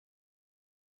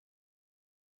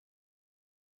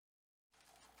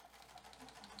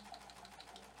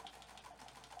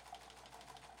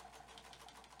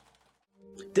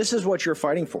This is what you're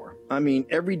fighting for. I mean,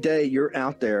 every day you're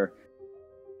out there.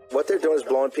 What they're doing is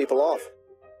blowing people off.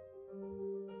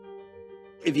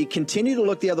 If you continue to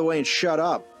look the other way and shut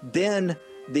up, then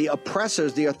the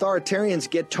oppressors, the authoritarians,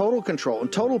 get total control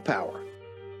and total power.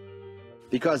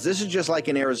 Because this is just like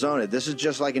in Arizona. This is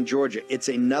just like in Georgia. It's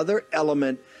another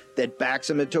element that backs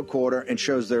them into a corner and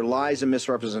shows their lies and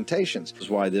misrepresentations. This is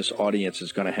why this audience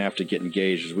is going to have to get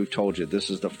engaged. As we've told you, this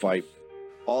is the fight.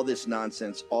 All this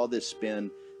nonsense, all this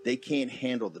spin, they can't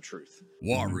handle the truth.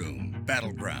 War Room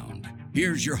Battleground.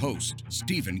 Here's your host,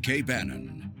 Stephen K.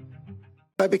 Bannon.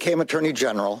 I became Attorney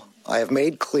General, I have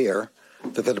made clear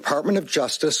that the Department of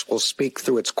Justice will speak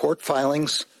through its court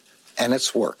filings and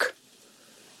its work.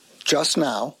 Just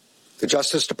now, the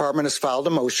Justice Department has filed a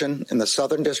motion in the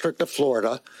Southern District of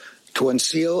Florida to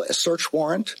unseal a search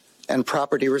warrant and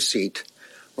property receipt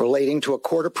relating to a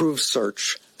court-approved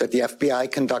search that the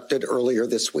FBI conducted earlier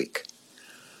this week.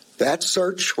 That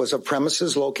search was of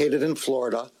premises located in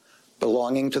Florida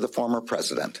belonging to the former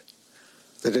president.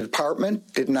 The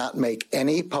department did not make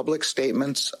any public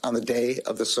statements on the day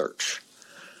of the search.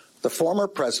 The former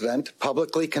president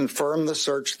publicly confirmed the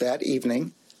search that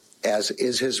evening, as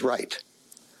is his right.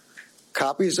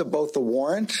 Copies of both the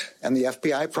warrant and the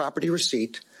FBI property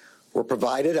receipt were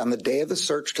provided on the day of the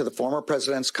search to the former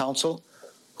president's counsel,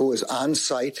 who was on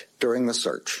site during the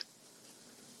search.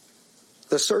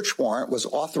 The search warrant was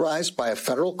authorized by a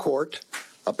federal court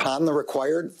upon the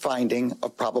required finding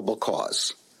of probable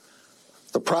cause.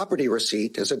 The property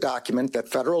receipt is a document that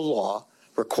federal law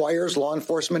requires law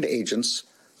enforcement agents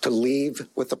to leave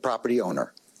with the property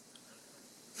owner.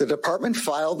 The department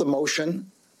filed the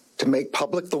motion to make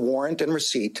public the warrant and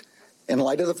receipt in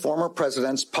light of the former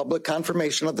president's public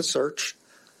confirmation of the search,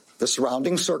 the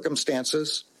surrounding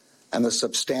circumstances, and the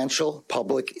substantial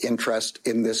public interest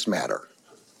in this matter.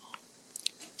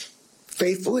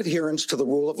 Faithful adherence to the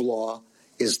rule of law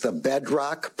is the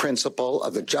bedrock principle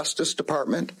of the Justice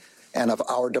Department and of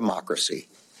our democracy.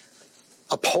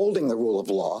 Upholding the rule of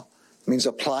law means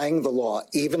applying the law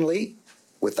evenly,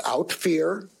 without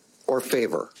fear or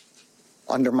favor.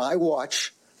 Under my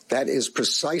watch, that is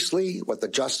precisely what the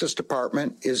Justice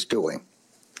Department is doing.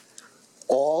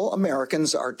 All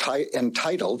Americans are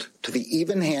entitled to the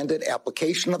even-handed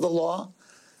application of the law,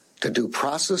 to due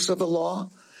process of the law,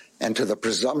 and to the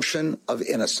presumption of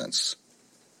innocence.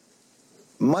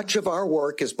 Much of our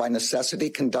work is by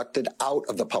necessity conducted out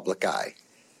of the public eye.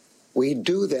 We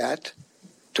do that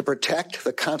to protect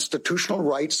the constitutional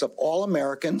rights of all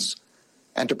Americans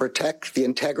and to protect the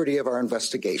integrity of our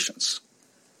investigations.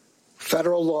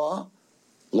 Federal law,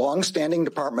 long-standing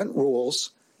department rules,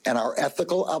 and our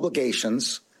ethical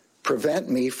obligations prevent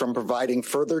me from providing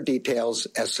further details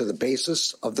as to the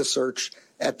basis of the search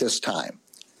at this time.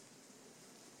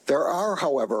 There are,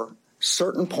 however,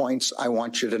 certain points I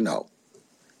want you to know.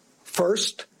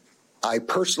 First, I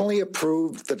personally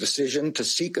approved the decision to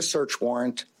seek a search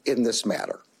warrant in this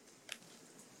matter.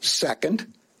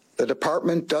 Second, the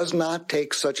department does not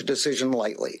take such a decision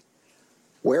lightly.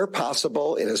 Where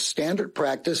possible, it is standard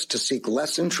practice to seek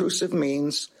less intrusive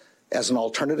means as an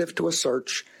alternative to a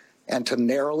search and to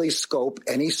narrowly scope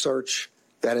any search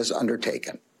that is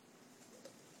undertaken.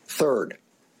 Third,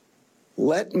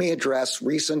 let me address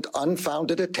recent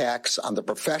unfounded attacks on the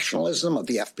professionalism of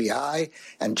the FBI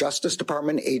and Justice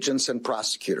Department agents and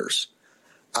prosecutors.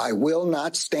 I will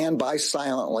not stand by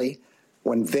silently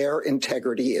when their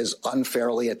integrity is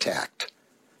unfairly attacked.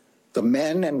 The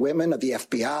men and women of the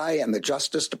FBI and the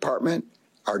Justice Department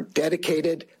are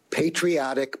dedicated,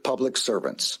 patriotic public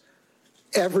servants.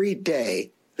 Every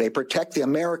day, they protect the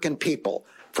American people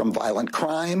from violent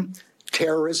crime,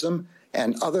 terrorism,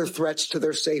 and other threats to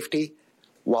their safety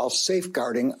while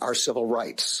safeguarding our civil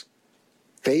rights.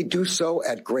 They do so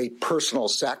at great personal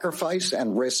sacrifice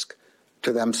and risk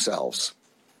to themselves.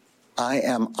 I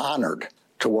am honored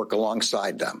to work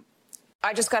alongside them.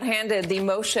 I just got handed the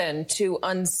motion to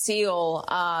unseal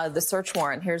the search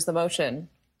warrant. Here's the motion.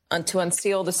 To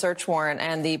unseal the search warrant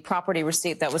and the property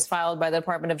receipt that was filed by the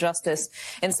Department of Justice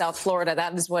in South Florida.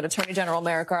 That is what Attorney General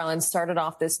Merrick Garland started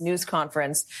off this news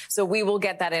conference. So we will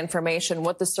get that information,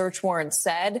 what the search warrant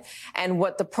said and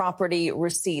what the property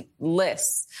receipt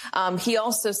lists. He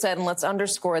also said, and let's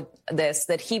underscore this,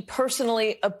 that he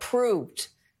personally approved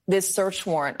this search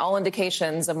warrant. All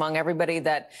indications among everybody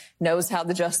that knows how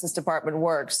the Justice Department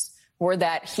works were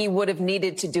that he would have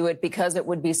needed to do it because it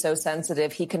would be so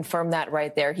sensitive. He confirmed that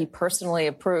right there. He personally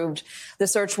approved the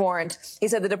search warrant. He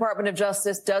said the Department of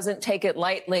Justice doesn't take it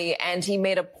lightly, and he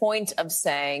made a point of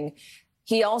saying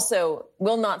he also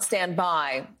will not stand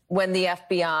by when the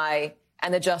FBI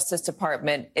and the Justice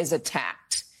Department is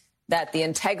attacked. that the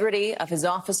integrity of his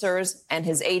officers and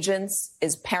his agents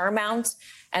is paramount,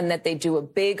 and that they do a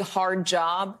big, hard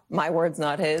job, my words,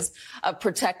 not his, of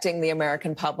protecting the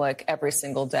American public every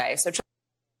single day. So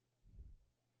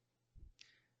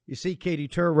you see Katy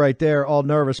Tur right there, all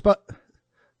nervous, but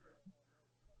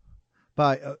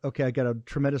okay, I got a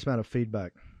tremendous amount of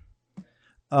feedback.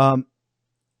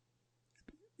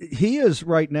 He is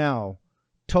right now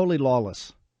totally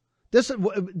lawless.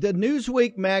 The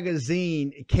Newsweek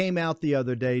magazine came out the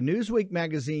other day. Newsweek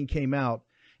magazine came out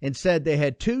and said they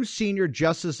had 2 senior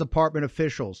Justice Department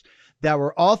officials that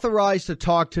were authorized to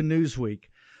talk to Newsweek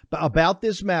about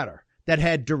this matter, that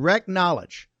had direct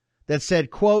knowledge, that said,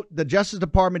 quote, the Justice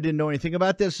Department didn't know anything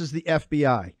about this. This is the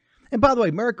FBI. And by the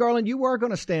way, Merrick Garland, you are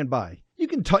going to stand by. You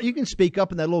can talk, you can speak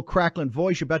up in that little crackling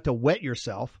voice. You're about to wet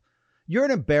yourself. You're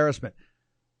an embarrassment.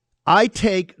 I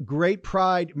take great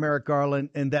pride, Merrick Garland,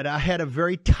 in that I had a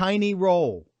very tiny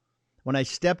role when I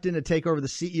stepped in to take over the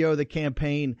CEO of the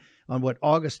campaign on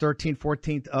August 13th,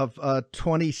 14th of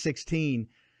 2016,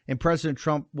 and President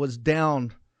Trump was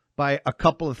down by a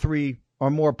couple of 3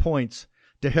 or more points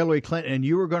to Hillary Clinton, and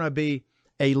you were going to be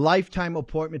a lifetime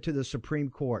appointment to the Supreme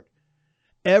Court.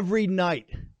 Every night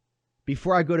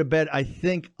before I go to bed, I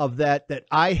think of that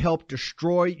I helped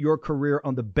destroy your career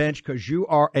on the bench because you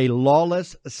are a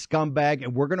lawless scumbag,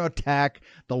 and we're going to attack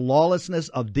the lawlessness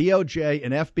of DOJ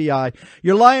and FBI.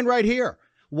 You're lying right here.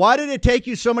 Why did it take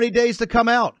you so many days to come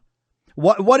out?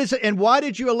 What is it? And why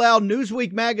did you allow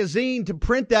Newsweek magazine to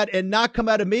print that and not come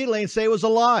out immediately and say it was a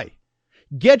lie?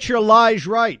 Get your lies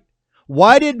right.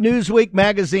 Why did Newsweek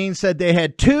magazine said they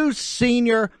had 2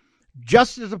 senior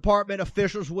Justice Department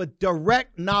officials with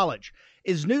direct knowledge?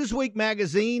 Is Newsweek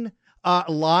magazine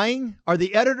lying? Are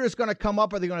the editors going to come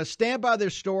up? Are they going to stand by their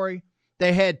story?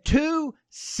 They had 2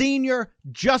 senior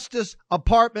Justice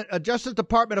Department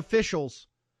officials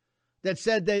that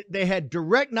said they had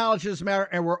direct knowledge of this matter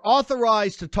and were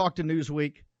authorized to talk to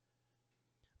Newsweek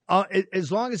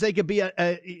as long as they could be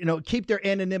keep their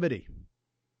anonymity.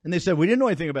 And they said, we didn't know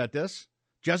anything about this.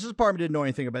 Justice Department didn't know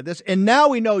anything about this. And now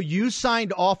we know you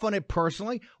signed off on it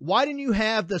personally. Why didn't you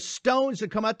have the Stones to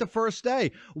come out the first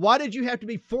day? Why did you have to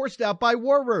be forced out by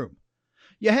War Room?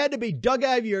 You had to be dug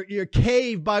out of your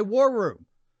cave by War Room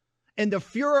and the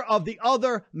furor of the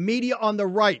other media on the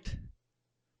right.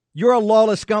 You're a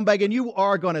lawless scumbag, and you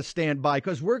are going to stand by,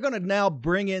 because we're going to now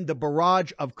bring in the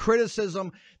barrage of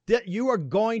criticism that you are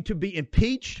going to be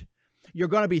impeached. You're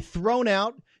going to be thrown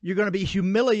out. You're going to be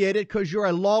humiliated because you're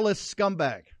a lawless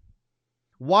scumbag.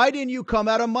 Why didn't you come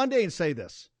out on Monday and say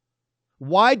this?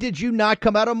 Why did you not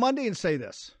come out on Monday and say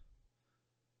this?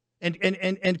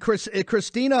 And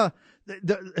Christina,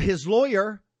 his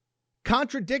lawyer,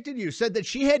 contradicted you, said that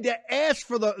she had to ask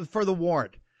for the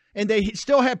warrant, and they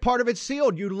still had part of it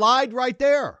sealed. You lied right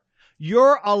there.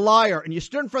 You're a liar, and you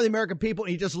stood in front of the American people,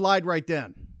 and you just lied right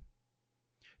then.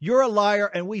 You're a liar,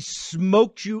 and we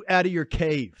smoked you out of your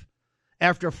cave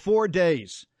after 4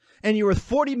 days. And you were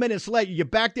 40 minutes late. You're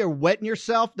back there wetting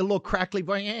yourself, the little crackly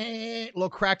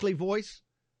voice.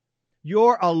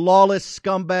 You're a lawless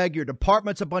scumbag. Your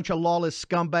department's a bunch of lawless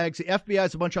scumbags. The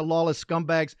FBI's a bunch of lawless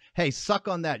scumbags. Hey, suck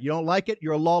on that. You don't like it?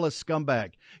 You're a lawless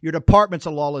scumbag. Your department's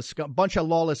a bunch of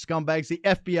lawless scumbags. The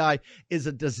FBI is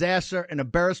a disaster, an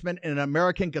embarrassment, and an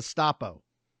American Gestapo.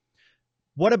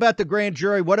 What about the grand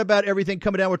jury? What about everything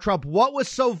coming down with Trump? What was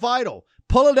so vital?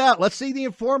 Pull it out. Let's see the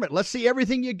informant. Let's see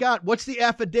everything you got. What's the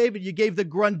affidavit you gave the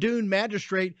Grundune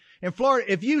magistrate in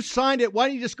Florida? If you signed it, why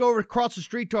don't you just go over across the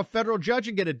street to a federal judge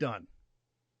and get it done?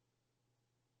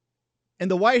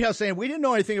 And the White House saying, we didn't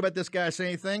know anything about this guy saying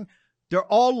anything. They're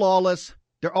all lawless.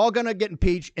 They're all going to get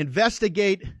impeached,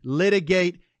 investigate,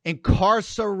 litigate,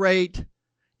 incarcerate,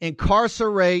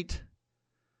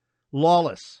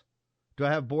 lawless. Do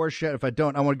I have Borscht? If I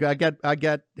don't, I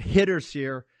got hitters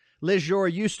here. Liz Yore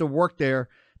used to work there.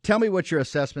 Tell me what your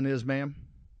assessment is, ma'am.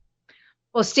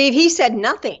 Well, Steve, he said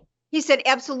nothing. He said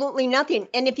absolutely nothing.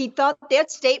 And if he thought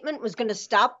that statement was going to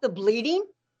stop the bleeding,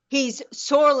 he's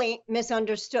sorely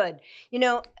misunderstood. He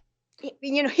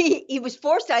was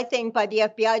forced, I think, by the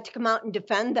FBI to come out and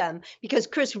defend them, because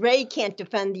Chris Wray can't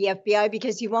defend the FBI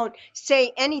because he won't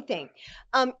say anything.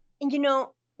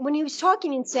 When he was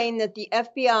talking and saying that the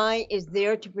FBI is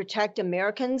there to protect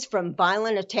Americans from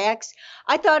violent attacks,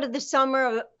 I thought of the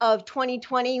summer of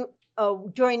 2020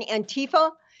 during Antifa,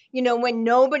 when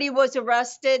nobody was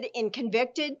arrested and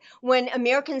convicted, when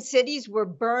American cities were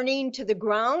burning to the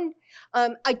ground.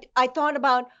 I thought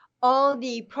about all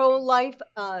the pro-life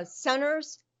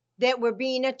centers that were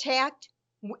being attacked,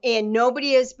 and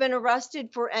nobody has been arrested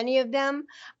for any of them.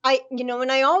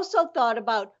 And I also thought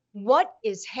about what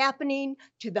is happening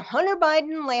to the Hunter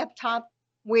Biden laptop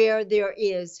where there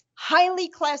is highly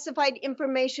classified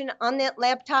information on that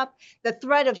laptop, the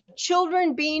threat of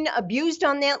children being abused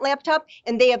on that laptop,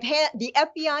 and the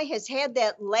FBI has had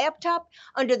that laptop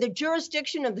under the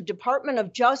jurisdiction of the Department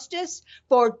of Justice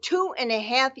for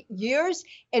 2.5 years.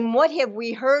 And what have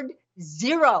we heard?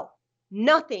 Zero.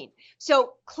 Nothing.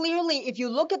 So clearly, if you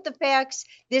look at the facts,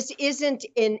 this isn't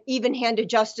an even-handed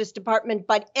Justice Department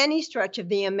by any stretch of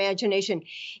the imagination.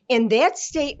 And that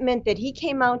statement that he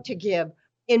came out to give,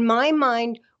 in my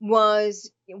mind,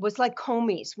 was like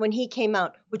Comey's when he came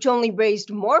out, which only raised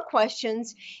more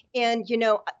questions. And,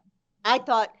 I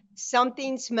thought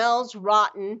something smells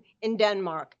rotten in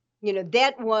Denmark.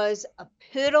 That was a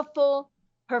pitiful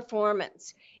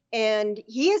performance. And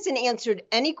he hasn't answered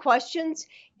any questions.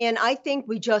 And I think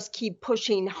we just keep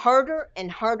pushing harder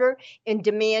and harder and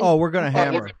demand. Oh, we're going to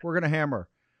hammer. We're going to hammer.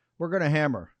 We're going to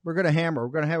hammer. We're going to hammer.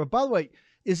 We're going to hammer. By the way,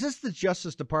 is this the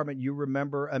Justice Department you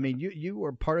remember? I mean, you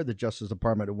were part of the Justice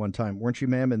Department at one time, weren't you,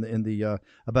 ma'am, in the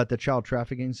about the child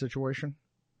trafficking situation?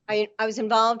 I was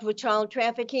involved with child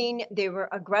trafficking. They were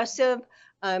aggressive.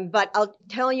 But I'll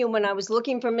tell you, when I was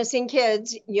looking for missing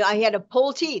kids, I had to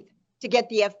pull teeth to get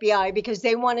the FBI because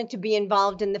they wanted to be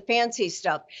involved in the fancy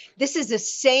stuff. This is the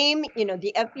same,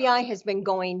 the FBI has been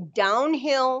going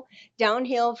downhill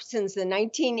since the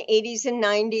 1980s and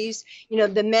 90s.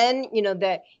 The men,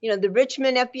 the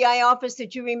Richmond FBI office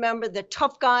that you remember, the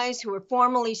tough guys who were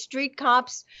formerly street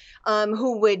cops,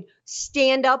 who would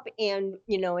stand up and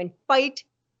fight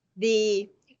the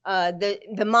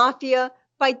mafia,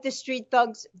 fight the street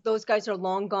thugs. Those guys are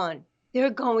long gone. They're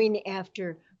going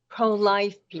after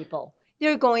pro-life people.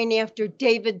 They're going after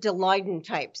David Daleiden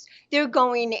types. They're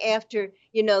going after,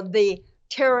 the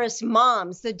terrorist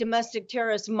moms, the domestic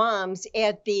terrorist moms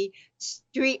at the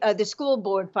school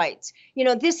board fights.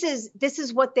 This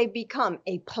is what they've become,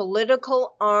 a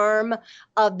political arm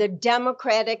of the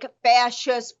Democratic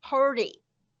Fascist Party.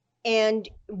 And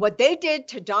what they did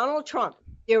to Donald Trump,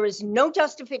 there is no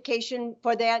justification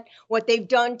for that. What they've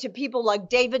done to people like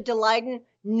David Daleiden,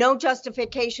 no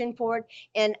justification for it.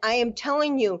 And I am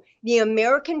telling you, the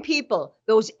American people,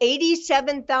 those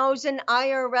 87,000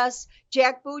 IRS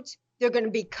jackboots, they're going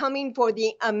to be coming for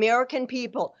the American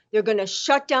people. They're going to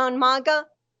shut down MAGA.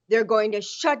 They're going to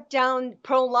shut down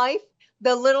pro-life,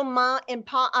 the little ma and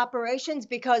pa operations,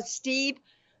 because, Steve,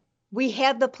 we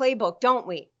have the playbook, don't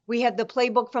we? We have the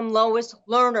playbook from Lois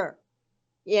Lerner.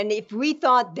 And if we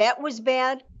thought that was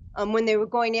bad when they were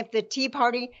going after the Tea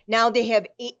Party, now they have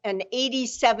an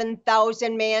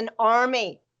 87,000-man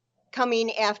army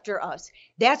coming after us.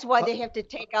 That's why they have to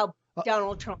take out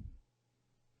Donald Trump.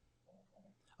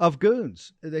 Of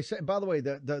goons. They say, by the way,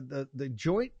 the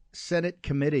Joint Senate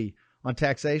Committee on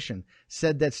Taxation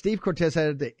said that Steve Cortes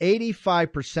had the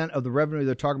 85% of the revenue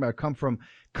they're talking about come from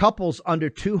couples under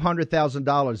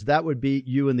 $200,000. That would be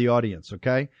you in the audience,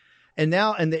 okay? And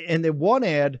now, and the one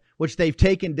ad, which they've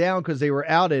taken down because they were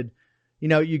outed,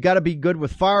 you got to be good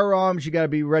with firearms. You got to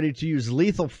be ready to use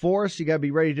lethal force. You got to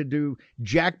be ready to do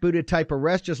jackbooted type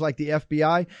arrest, just like the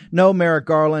FBI. No, Merrick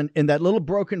Garland, in that little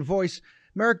broken voice,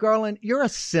 Merrick Garland, you're a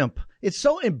simp. It's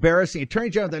so embarrassing. Attorney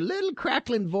General, with a little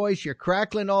crackling voice. You're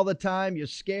crackling all the time. You're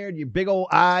scared. You big old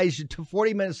eyes. You're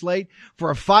 40 minutes late for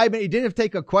a 5-minute. You didn't have to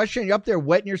take a question. You're up there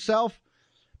wetting yourself.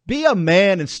 Be a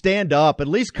man and stand up. At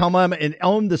least come on and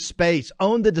own the space.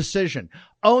 Own the decision.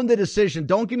 Own the decision.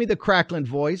 Don't give me the crackling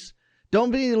voice.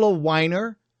 Don't be a little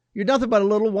whiner. You're nothing but a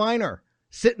little whiner.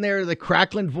 Sitting there, the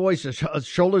crackling voice,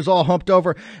 shoulders all humped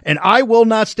over. And I will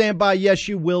not stand by. Yes,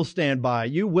 you will stand by.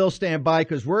 You will stand by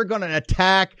because we're going to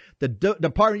attack the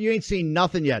department. You ain't seen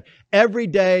nothing yet. Every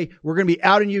day, we're going to be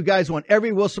outing you guys. Want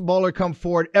every whistleblower come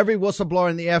forward, every whistleblower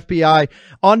in the FBI.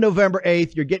 On November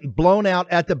 8th, you're getting blown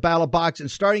out at the ballot box. And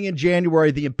starting in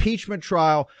January, the impeachment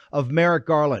trial of Merrick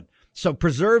Garland. So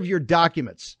preserve your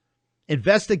documents.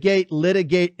 Investigate,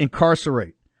 litigate,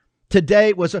 incarcerate.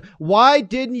 Today was why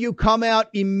didn't you come out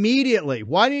immediately?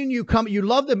 Why didn't you come? You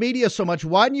love the media so much.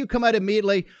 Why didn't you come out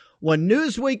immediately when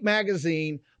Newsweek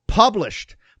magazine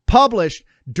published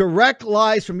direct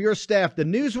lies from your staff? The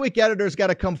Newsweek editors got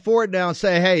to come forward now and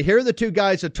say, hey, here are the two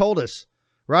guys that told us,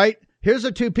 right? Here's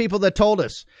the two people that told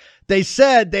us. They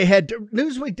said they had,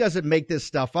 Newsweek doesn't make this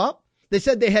stuff up. They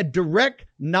said they had direct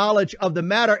knowledge of the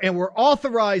matter and were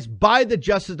authorized by the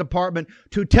Justice Department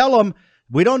to tell them,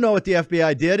 we don't know what the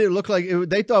FBI did. It looked like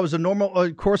they thought it was a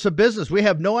normal course of business. We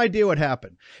have no idea what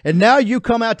happened. And now you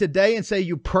come out today and say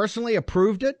you personally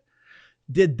approved it?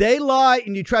 Did they lie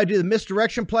and you try to do the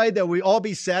misdirection play that we all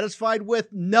be satisfied with?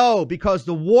 No, because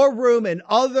the War Room and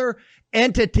other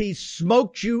entity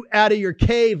smoked you out of your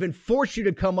cave and forced you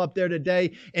to come up there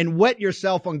today and wet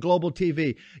yourself on global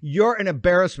TV. You're an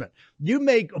embarrassment. You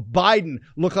make Biden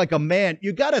look like a man.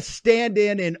 You got to stand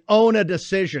in and own a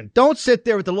decision. Don't sit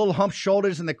there with the little humped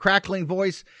shoulders and the crackling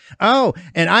voice. Oh,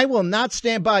 and I will not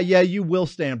stand by. Yeah, you will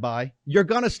stand by. You're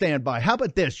going to stand by. How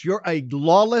about this? You're a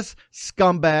lawless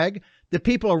scumbag. The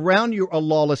people around you are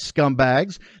lawless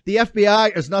scumbags. The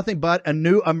FBI is nothing but a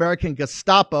new American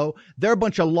Gestapo. They're a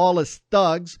bunch of lawless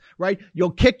thugs, right?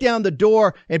 You'll kick down the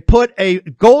door and put a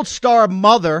Gold Star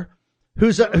mother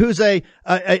who's a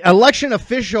election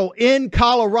official in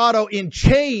Colorado in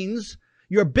chains.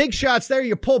 Your big shots there.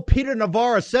 You pull Peter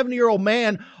Navarro, a 70-year-old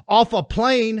man, off a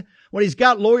plane when he's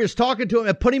got lawyers talking to him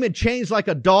and put him in chains like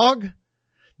a dog.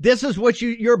 This is what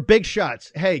your big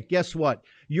shots. Hey, guess what?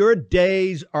 Your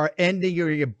days are ending. You're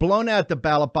going to get blown out the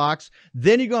ballot box.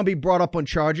 Then you're going to be brought up on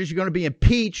charges. You're going to be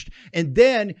impeached. And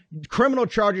then criminal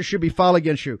charges should be filed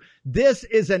against you. This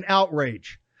is an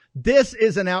outrage. This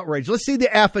is an outrage. Let's see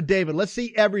the affidavit. Let's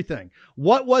see everything.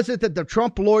 What was it that the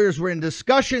Trump lawyers were in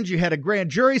discussions? You had a grand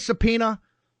jury subpoena.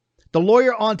 The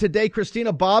lawyer on Today,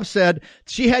 Christina Bobb, said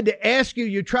she had to ask you.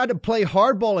 You tried to play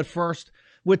hardball at first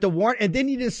with the warrant, and then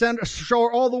you didn't show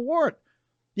her all the warrant.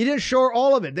 You didn't show her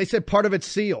all of it. They said part of it's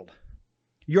sealed.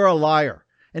 You're a liar.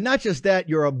 And not just that,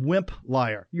 you're a wimp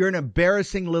liar. You're an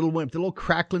embarrassing little wimp. The little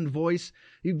crackling voice.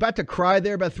 You're about to cry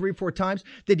there about 3 or 4 times.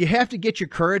 Did you have to get your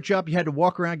courage up? You had to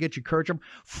walk around and get your courage up.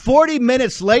 40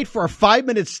 minutes late for a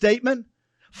 5-minute statement?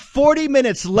 40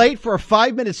 minutes late for a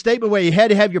 5-minute statement where you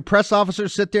had to have your press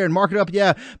officers sit there and mark it up.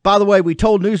 Yeah, by the way, we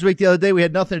told Newsweek the other day we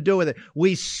had nothing to do with it.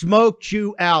 We smoked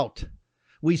you out.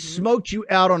 We smoked you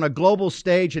out on a global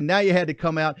stage, and now you had to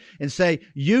come out and say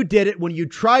you did it when you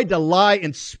tried to lie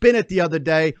and spin it the other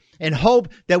day and hope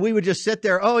that we would just sit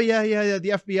there. Oh, yeah, the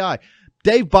FBI.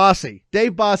 Dave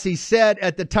Bossie said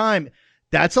at the time,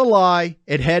 that's a lie.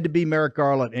 It had to be Merrick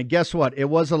Garland. And guess what? It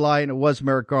was a lie, and it was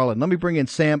Merrick Garland. Let me bring in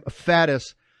Sam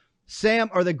Faddis. Sam,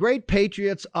 are the great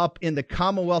patriots up in the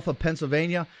Commonwealth of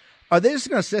Pennsylvania, are they just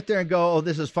going to sit there and go, oh,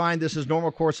 this is fine, this is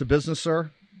normal course of business,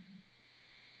 sir?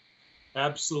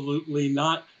 Absolutely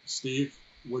not, Steve.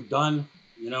 We're done.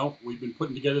 You know, we've been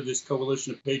putting together this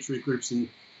coalition of patriot groups in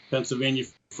Pennsylvania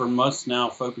for months now,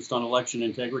 focused on election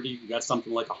integrity. We've got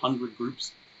something like 100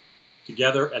 groups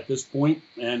together at this point,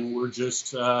 and we're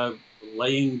just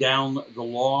laying down the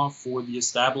law for the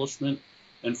establishment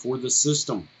and for the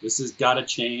system. This has got to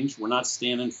change. We're not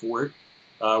standing for it.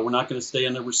 We're not going to stay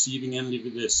on the receiving end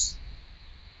of this.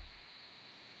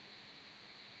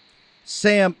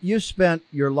 Sam, you spent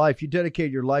your life, you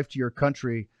dedicated your life to your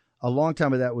country. A long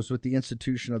time of that was with the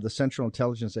institution of the Central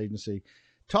Intelligence Agency.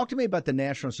 Talk to me about the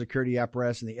national security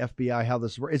apparatus and the FBI, how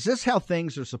this works. Is this how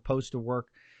things are supposed to work?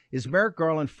 Is Merrick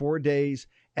Garland 4 days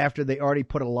after they already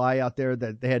put a lie out there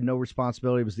that they had no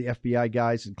responsibility? It was the FBI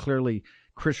guys, and clearly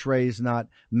Chris Wray is not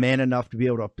man enough to be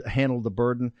able to handle the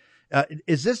burden.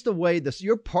 Is this the way this?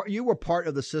 You were part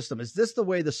of the system. Is this the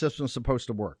way the system is supposed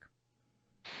to work?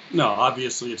 No,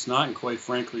 obviously it's not. And quite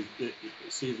frankly,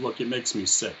 Steve, look, it makes me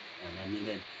sick. And I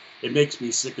mean, it makes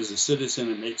me sick as a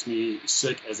citizen. It makes me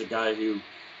sick as a guy who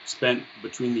spent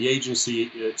between the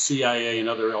agency, CIA, and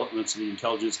other elements of the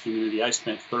intelligence community. I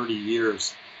spent 30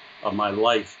 years of my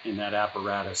life in that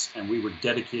apparatus, and we were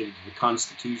dedicated to the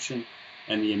Constitution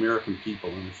and the American people.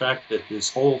 And the fact that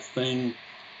this whole thing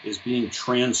is being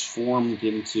transformed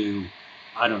into,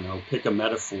 I don't know, pick a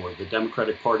metaphor, the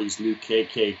Democratic Party's new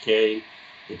KKK,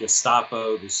 the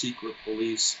Gestapo, the secret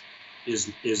police,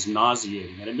 is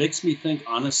nauseating. And it makes me think,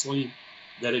 honestly,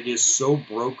 that it is so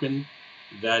broken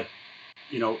that,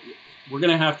 you know, we're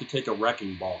going to have to take a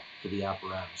wrecking ball to the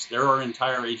apparatus. There are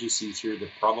entire agencies here that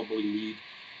probably need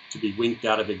to be winked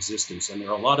out of existence. And there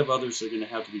are a lot of others that are going to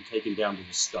have to be taken down to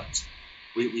the studs.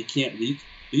 We can't,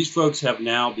 these folks have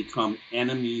now become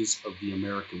enemies of the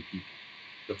American people,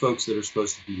 the folks that are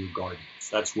supposed to be your guardians.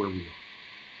 That's where we are.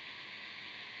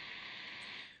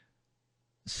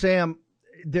 Sam,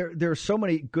 there are so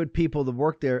many good people that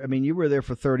work there. I mean, you were there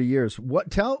for 30 years.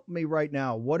 Tell me right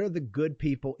now, what are the good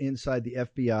people inside the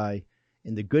FBI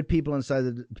and the good people inside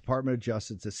the Department of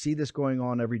Justice that see this going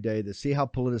on every day, that see how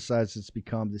politicized it's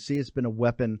become, to see it's been a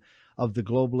weapon of the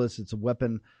globalists, it's a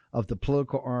weapon of the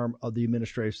political arm of the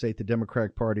administrative state, the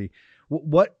Democratic Party.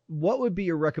 What would be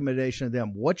your recommendation to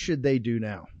them? What should they do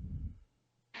now?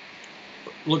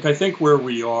 Look, I think where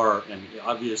we are, and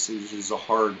obviously this is a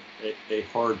hard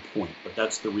point, but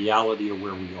that's the reality of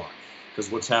where we are,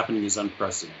 because what's happening is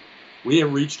unprecedented. We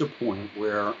have reached a point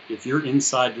where if you're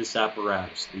inside this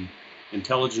apparatus, the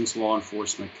intelligence law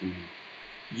enforcement community,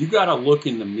 you got to look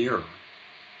in the mirror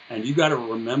and you got to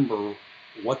remember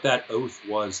what that oath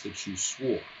was that you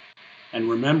swore. And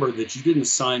remember that you didn't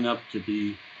sign up to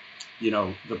be,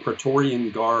 the Praetorian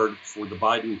Guard for the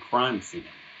Biden crime family.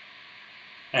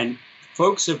 And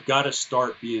folks have got to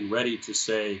start being ready to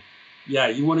say, yeah,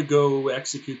 you want to go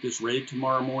execute this raid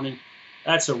tomorrow morning?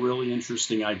 That's a really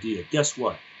interesting idea. Guess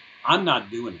what? I'm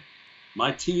not doing it.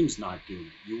 My team's not doing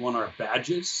it. You want our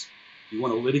badges? You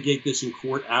want to litigate this in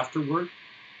court afterward?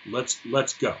 Let's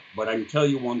go. But I can tell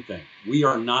you one thing. We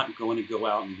are not going to go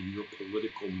out and be your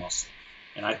political muscle.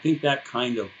 And I think that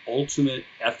kind of ultimate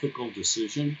ethical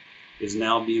decision is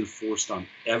now being forced on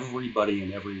everybody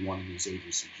in every one of these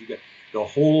agencies. You got the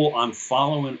whole I'm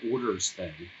following orders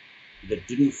thing that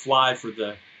didn't fly for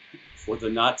the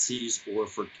Nazis or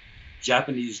for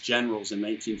Japanese generals in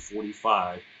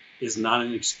 1945 is not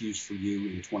an excuse for you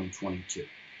in 2022.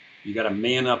 You got to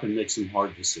man up and make some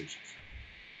hard decisions.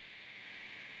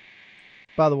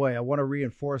 By the way, I want to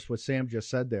reinforce what Sam just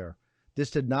said there. This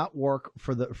did not work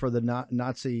for the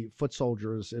Nazi foot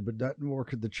soldiers. It didn't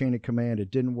work at the chain of command.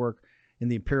 It didn't work in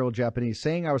the Imperial Japanese.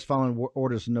 Saying I was following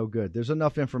orders is no good. There's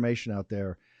enough information out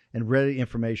there and ready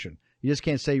information. You just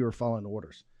can't say you were following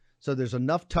orders. So there's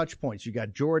enough touch points. You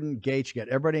got Jordan, Gates, you got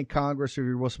everybody in Congress who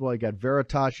you're whistleblower. You got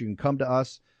Veritas. You can come to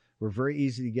us. We're very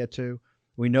easy to get to.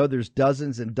 We know there's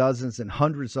dozens and dozens and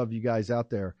hundreds of you guys out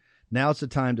there. Now's the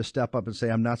time to step up and say,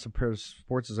 I'm not supporting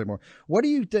sports anymore. What do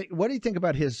you think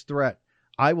about his threat?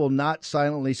 I will not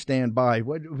silently stand by.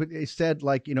 What he said,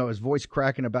 like, his voice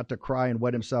cracking, about to cry and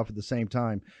wet himself at the same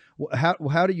time.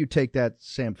 How do you take that,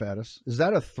 Sam Faddis? Is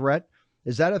that a threat?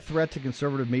 Is that a threat to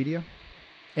conservative media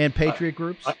and patriot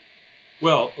groups?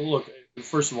 Well, look,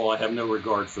 first of all, I have no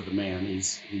regard for the man.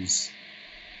 He's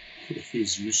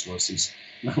useless. He's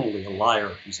not only a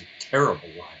liar, he's a terrible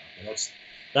liar.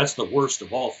 That's the worst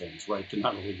of all things, right? To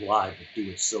not only lie, but do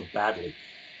it so badly.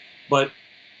 But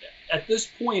at this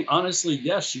point, honestly,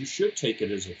 yes, you should take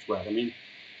it as a threat. I mean,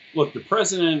 look, the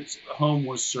president's home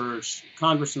was searched.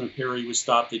 Congressman Perry was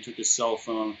stopped. They took his cell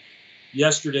phone.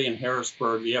 Yesterday in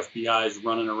Harrisburg, the FBI is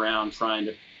running around trying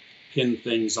to pin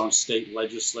things on state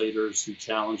legislators who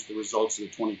challenged the results of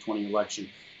the 2020 election.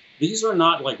 These are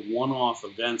not like one-off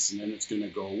events and then it's going to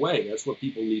go away. That's what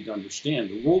people need to understand.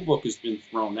 The rule book has been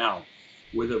thrown out,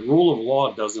 where the rule of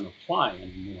law doesn't apply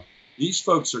anymore. These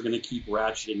folks are going to keep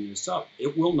ratcheting this up.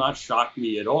 It will not shock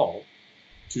me at all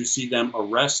to see them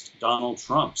arrest Donald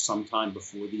Trump sometime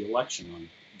before the election on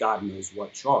God knows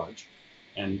what charge.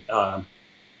 And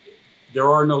there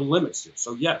are no limits here.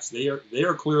 So yes, they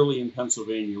are clearly in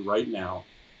Pennsylvania right now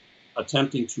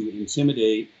attempting to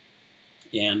intimidate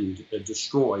and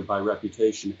destroy, by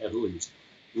reputation at least,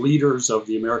 leaders of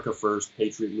the America First,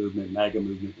 Patriot Movement, MAGA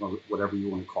movement, or whatever you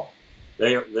want to call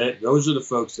it. Those are the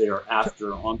folks they are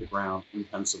after on the ground in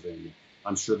Pennsylvania.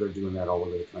 I'm sure they're doing that all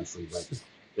over the country right now.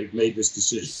 They've made this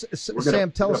decision.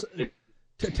 Sam, tell us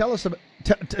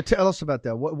about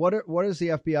that. What is the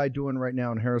FBI doing right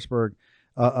now in Harrisburg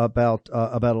about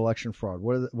election fraud?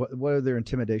 What are their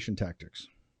intimidation tactics?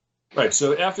 Right.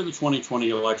 So after the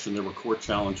 2020 election, there were court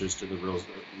challenges to the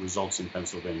results in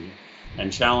Pennsylvania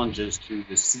and challenges to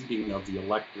the seating of the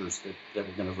electors that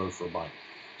were going to vote for Biden.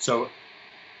 So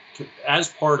as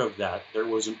part of that, there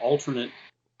was an alternate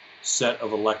set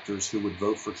of electors who would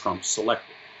vote for Trump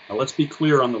selected. Now, let's be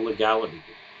clear on the legality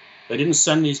here. They didn't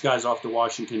send these guys off to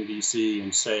Washington, D.C.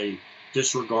 and say,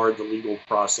 disregard the legal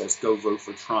process, go vote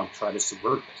for Trump, try to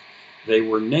subvert it. They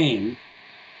were named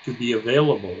to be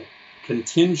available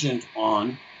contingent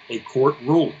on a court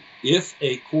ruling. If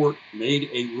a court made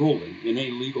a ruling in a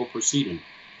legal proceeding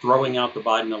throwing out the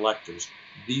Biden electors,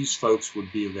 these folks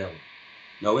would be available.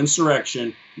 No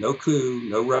insurrection, no coup,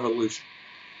 no revolution.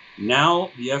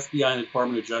 Now the FBI and the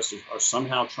Department of Justice are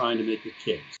somehow trying to make a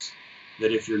case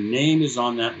that if your name is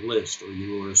on that list or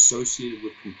you are associated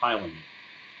with compiling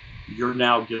it, you're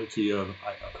now guilty of,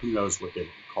 who knows what they would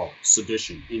call it,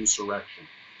 sedition, insurrection.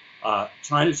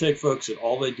 Trying to take folks that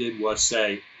all they did was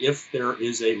say, if there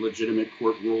is a legitimate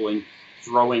court ruling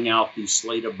throwing out the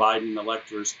slate of Biden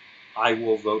electors, I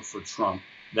will vote for Trump.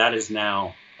 That is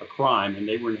now a crime. And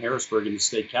they were in Harrisburg in the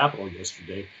state capitol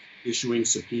yesterday, issuing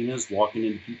subpoenas, walking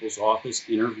into people's office,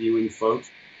 interviewing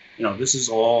folks. This is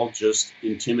all just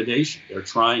intimidation. They're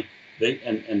trying,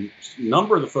 and a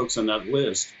number of the folks on that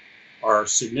list are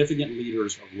significant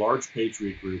leaders of large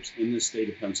patriot groups in the state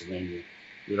of Pennsylvania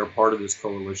that are part of this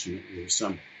coalition that we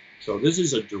assembled. So this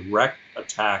is a direct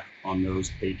attack on those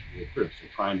patriot groups.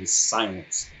 They're trying to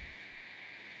silence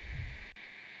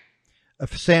them.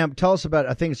 Sam, tell us about,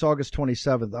 I think it's August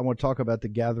 27th. I want to talk about the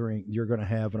gathering you're going to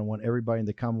have, and I want everybody in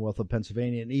the Commonwealth of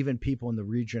Pennsylvania and even people in the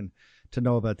region to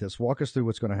know about this. Walk us through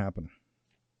what's going to happen.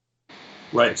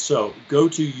 Right. So go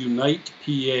to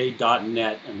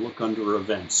unitepa.net and look under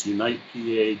events,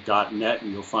 unitepa.net,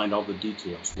 and you'll find all the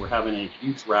details. We're having a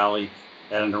huge rally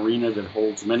at an arena that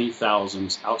holds many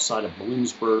thousands outside of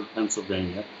Bloomsburg,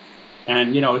 Pennsylvania.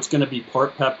 And, it's going to be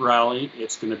part pep rally.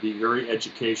 It's going to be very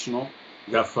educational.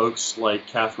 We've got folks like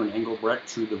Catherine Engelbrecht,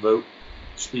 True the Vote,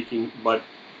 speaking. But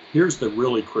here's the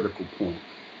really critical point.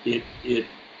 It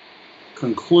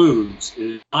concludes, it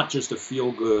is not just a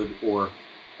feel-good or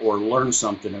learn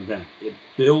something event. It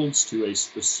builds to a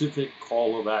specific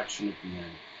call of action at the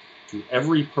end to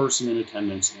every person in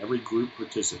attendance and every group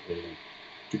participating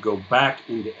to go back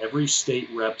into every state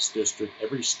rep's district,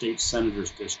 every state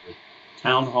senator's district,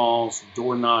 town halls,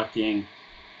 door knocking,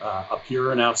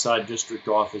 appear in outside district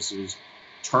offices,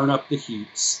 turn up the heat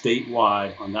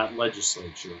statewide on that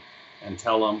legislature and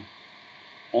tell them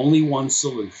only one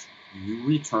solution. You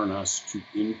return us to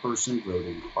in-person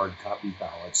voting, hard copy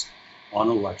ballots on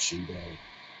election day.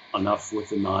 Enough with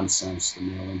the nonsense, the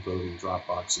mail-in voting drop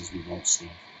boxes, we won't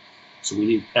stand for. So we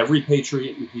need every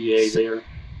patriot in PA there.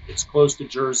 It's close to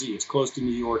Jersey, it's close to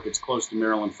New York, it's close to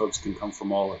Maryland. Folks can come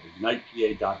from all over.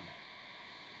 UnitePA.net.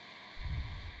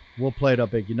 We'll play it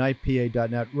up at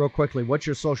UnitePA.net. Real quickly, what's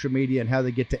your social media and how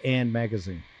they get to AND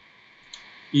Magazine?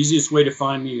 Easiest way to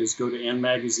find me is go to AND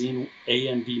Magazine,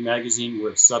 AND Magazine. We're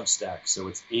at Substack. So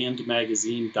it's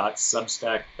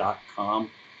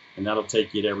andmagazine.substack.com. And that'll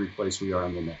take you to every place we are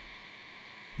on the net.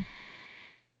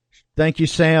 Thank you,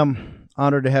 Sam.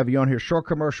 Honored to have you on here. Short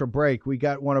commercial break. We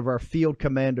got one of our field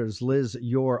commanders, Liz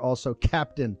Yore, also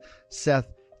Captain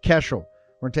Seth Keschel.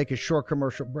 We're going to take a short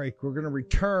commercial break. We're going to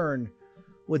return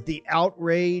with the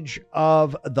outrage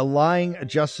of the lying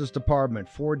Justice Department.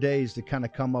 4 days to kind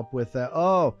of come up with that.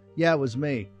 Oh, yeah, it was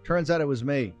me. Turns out it was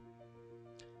me.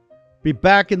 Be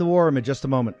back in the war room in just a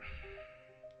moment.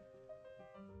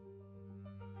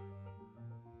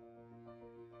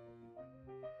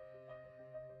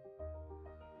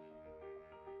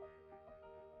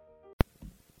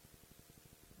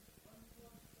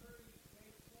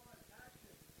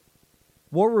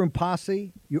 War Room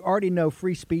Posse, you already know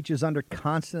free speech is under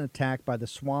constant attack by the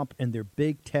swamp and their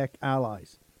big tech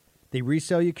allies. They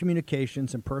resell your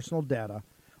communications and personal data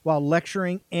while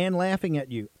lecturing and laughing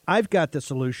at you. I've got the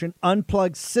solution.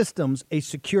 Unplugged Systems, a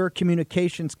secure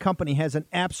communications company, has an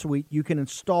app suite you can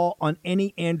install on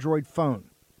any Android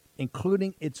phone,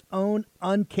 including its own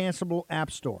uncancelable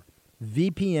app store,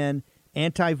 VPN,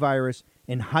 antivirus,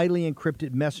 and highly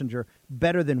encrypted messenger,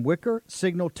 better than Wicker,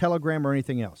 Signal, Telegram, or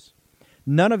anything else.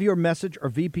 None of your message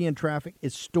or VPN traffic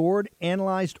is stored,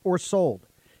 analyzed, or sold.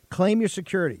 Claim your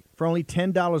security for only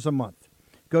 $10 a month.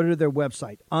 Go to their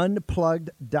website,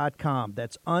 unplugged.com.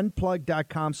 That's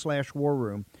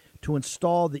unplugged.com/warroom to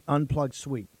install the Unplugged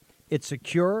suite. It's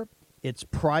secure, it's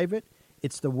private,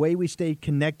 it's the way we stay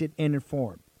connected and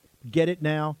informed. Get it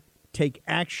now. Take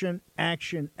action,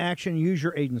 action, action. Use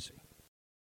your agency.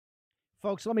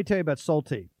 Folks, let me tell you about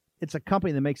Solti. It's a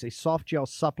company that makes a soft gel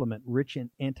supplement rich in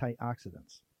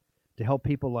antioxidants to help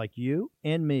people like you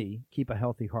and me keep a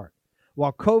healthy heart.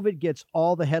 While COVID gets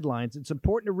all the headlines, it's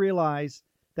important to realize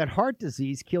that heart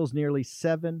disease kills nearly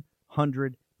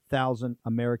 700,000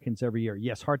 Americans every year.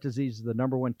 Yes, heart disease is the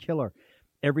number one killer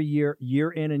every year, year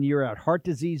in and year out. Heart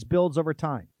disease builds over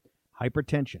time.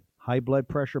 Hypertension, high blood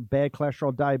pressure, bad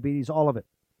cholesterol, diabetes, all of it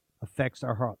affects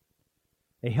our heart.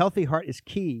 A healthy heart is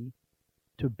key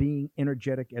to being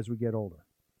energetic as we get older.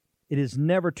 It is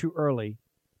never too early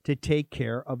to take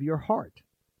care of your heart.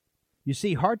 You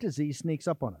see, heart disease sneaks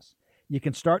up on us. You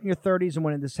can start in your 30s, and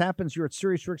when this happens, you're at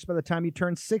serious risk by the time you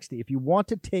turn 60. If you want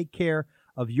to take care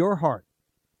of your heart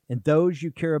and those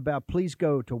you care about, please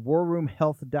go to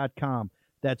warroomhealth.com.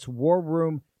 That's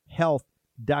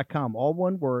warroomhealth.com. All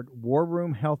one word,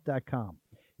 warroomhealth.com.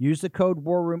 Use the code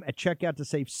WARROOM at checkout to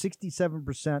save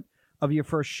 67% of your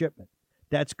first shipment.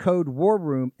 That's code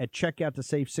WARROOM at checkout to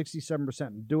save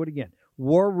 67%. Do it again.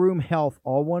 War Room Health,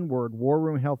 all one word,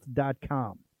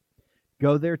 warroomhealth.com.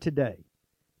 Go there today.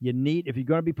 You need, if you're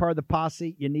going to be part of the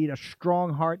posse, you need a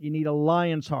strong heart. You need a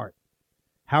lion's heart.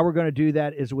 How we're going to do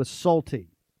that is with Solti.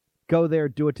 Go there,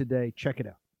 do it today. Check it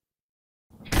out.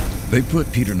 They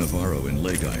put Peter Navarro in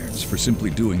leg irons for simply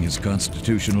doing his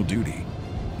constitutional duty.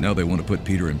 Now they want to put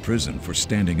Peter in prison for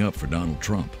standing up for Donald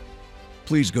Trump.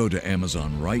 Please go to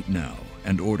Amazon right now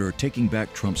and order Taking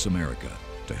Back Trump's America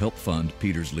to help fund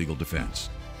Peter's legal defense.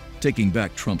 Taking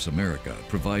Back Trump's America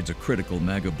provides a critical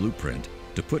MAGA blueprint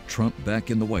to put Trump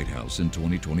back in the White House in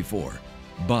 2024.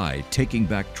 Buy Taking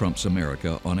Back Trump's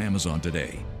America on Amazon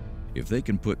today. If they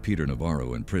can put Peter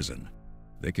Navarro in prison,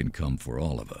 they can come for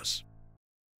all of us.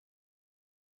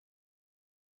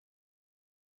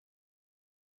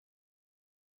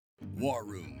 War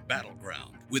Room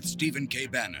Battleground with Stephen K.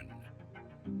 Bannon.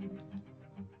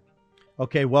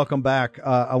 Okay, welcome back.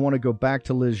 I want to go back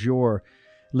to Liz Yore.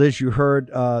 Liz, you heard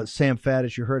Sam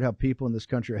Faddis. You heard how people in this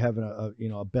country are having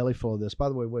a belly full of this. By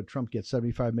the way, what Trump gets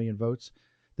 75 million votes.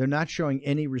 They're not showing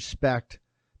any respect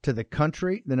to the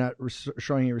country. They're not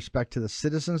showing any respect to the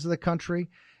citizens of the country,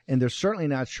 and they're certainly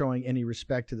not showing any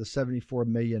respect to the 75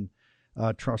 million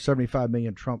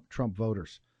Trump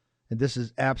voters. And this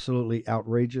is absolutely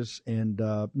outrageous. And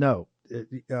no,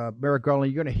 Merrick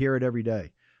Garland, you're going to hear it every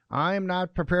day. I am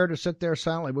not prepared to sit there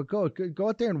silently. But go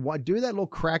out there and do that little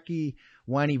cracky,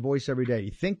 whiny voice every day.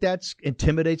 You think that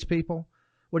intimidates people?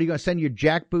 What are you going to send your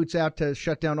jackboots out to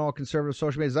shut down all conservative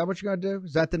social media? Is that what you're going to do?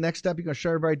 Is that the next step? You're going to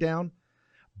shut everybody down?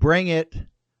 Bring it.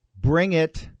 Bring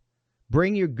it.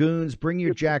 Bring your goons. Bring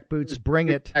your jackboots. Bring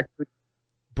it.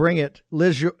 Bring it.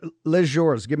 Liz,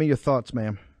 yours. Give me your thoughts,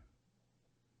 ma'am.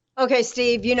 Okay,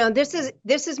 Steve,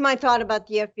 this is my thought about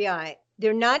the FBI.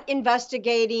 They're not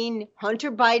investigating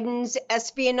Hunter Biden's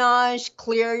espionage,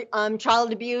 clear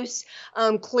child abuse,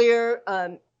 clear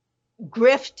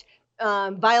grift,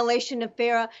 violation of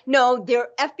FARA. No, their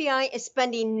FBI is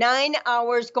spending 9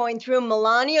 hours going through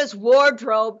Melania's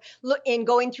wardrobe and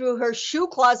going through her shoe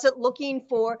closet looking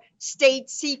for state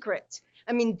secrets.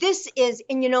 I mean, this is,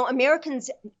 and Americans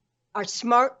are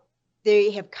smart.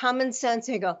 They have common sense.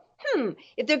 They go,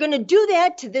 if they're going to do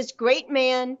that to this great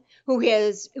man who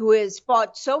has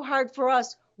fought so hard for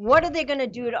us, what are they going to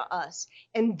do to us?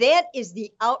 And that is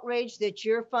the outrage that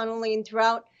you're funneling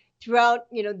throughout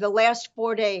the last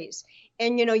 4 days.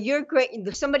 And you're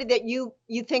great. Somebody that you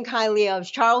think highly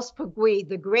of, Charles Péguy,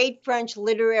 the great French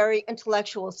literary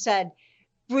intellectual, said,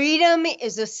 "Freedom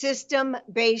is a system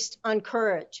based on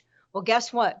courage." Well,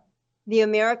 guess what? The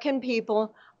American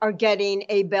people are getting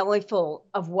a bellyful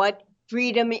of what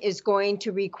freedom is going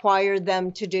to require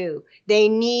them to do. They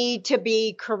need to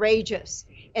be courageous.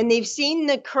 And they've seen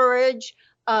the courage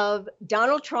of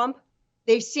Donald Trump.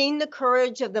 They've seen the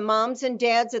courage of the moms and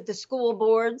dads at the school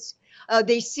boards.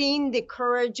 They've seen the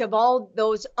courage of all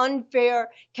those unfair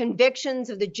convictions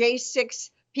of the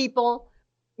J6 people,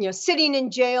 sitting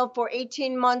in jail for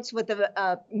 18 months with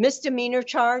a misdemeanor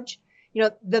charge.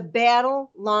 The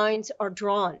battle lines are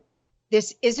drawn.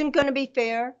 This isn't going to be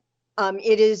fair.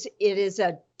 It is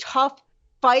a tough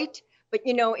fight, but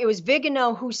it was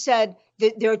Vigano who said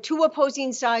that there are two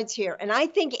opposing sides here. And I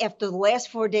think after the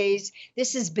last 4 days,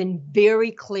 this has been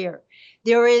very clear.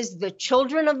 There is the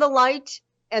children of the light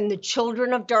and the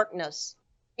children of darkness.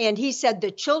 And he said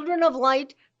the children of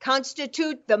light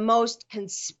constitute the most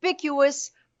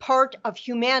conspicuous part of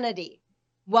humanity,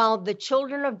 while the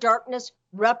children of darkness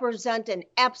represent an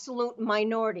absolute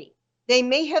minority. They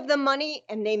may have the money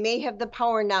and they may have the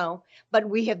power now, but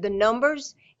we have the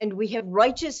numbers and we have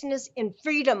righteousness and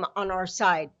freedom on our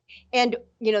side. And,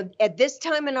 at this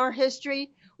time in our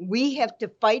history, we have to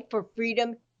fight for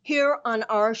freedom here on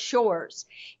our shores.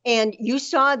 And you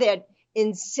saw that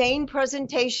insane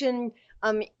presentation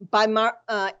by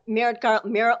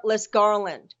Meritless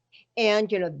Garland. And,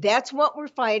 that's what we're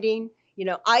fighting.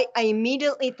 I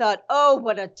immediately thought, oh,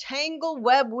 what a tangled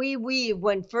web we weave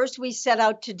when first we set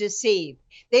out to deceive.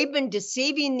 They've been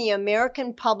deceiving the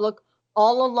American public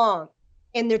all along,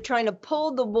 and they're trying to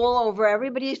pull the wool over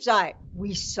everybody's eye.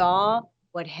 We saw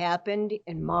what happened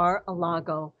in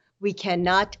Mar-a-Lago. We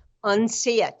cannot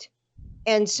unsee it.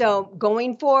 And so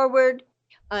going forward,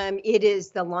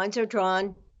 the lines are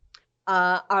drawn.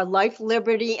 Our life,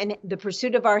 liberty, and the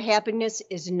pursuit of our happiness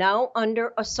is now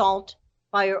under assault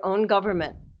by our own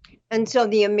government. And so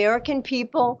the American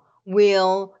people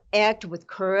will act with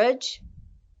courage,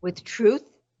 with truth,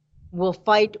 will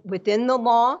fight within the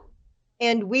law,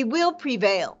 and we will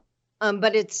prevail.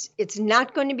 But it's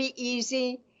not going to be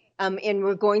easy. And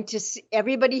we're going to see,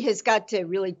 everybody has got to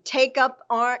really take up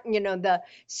the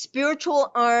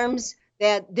spiritual arms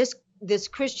that this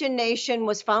Christian nation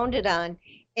was founded on,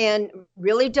 and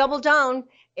really double down.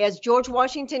 As George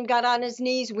Washington got on his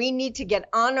knees, we need to get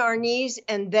on our knees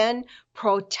and then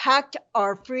protect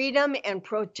our freedom and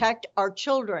protect our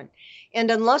children.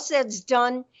 And unless that's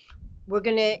done, we're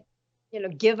going to,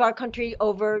 give our country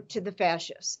over to the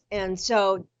fascists. And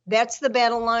so that's the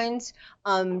battle lines.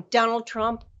 Donald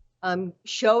Trump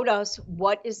showed us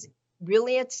what is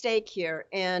really at stake here.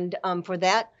 And for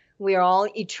that, we are all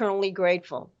eternally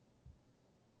grateful.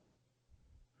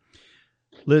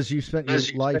 Liz, you spent your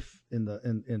life in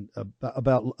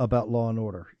about law and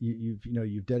order.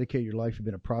 You've dedicated your life. You've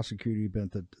been a prosecutor. You've been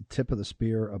at the tip of the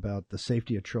spear about the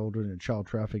safety of children and child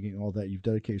trafficking, all that. You've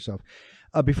dedicated yourself.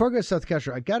 Before I go to Seth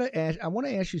Keshler, I want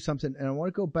to ask you something, and I want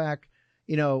to go back.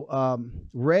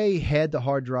 Ray had the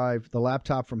hard drive, the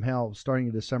laptop from hell, starting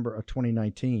in December of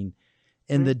 2019,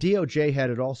 and the DOJ had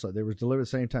it also. They were delivered at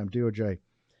the same time, DOJ.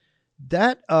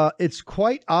 That it's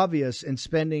quite obvious in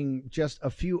spending just a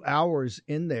few hours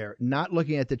in there, not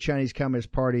looking at the Chinese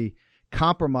Communist Party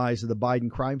compromise of the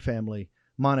Biden crime family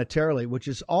monetarily, which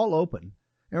is all open.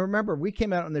 And remember, we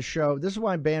came out on this show. This is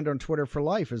why I'm banned on Twitter for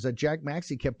life, is that Jack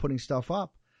Maxey kept putting stuff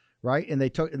up, right? And they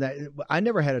took that. I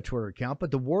never had a Twitter account, but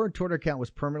the Warren Twitter account was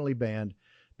permanently banned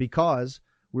because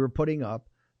we were putting up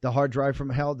the hard drive from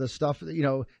hell, the stuff,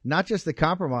 not just the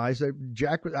compromise.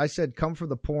 Jack, I said, come for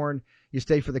the porn, you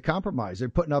stay for the compromise. They're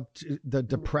putting up the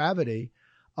depravity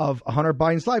of Hunter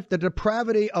Biden's life, the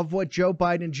depravity of what Joe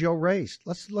Biden and Joe raised.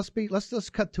 Let's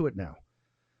cut to it now.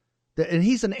 And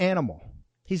he's an animal.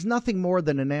 He's nothing more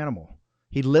than an animal.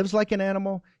 He lives like an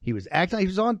animal. He was acting. He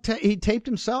was on. He taped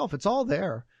himself. It's all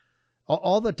there.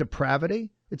 All the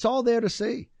depravity. It's all there to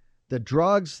see. The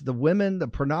drugs, the women, the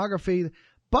pornography.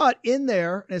 But in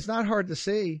there, and it's not hard to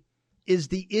see, is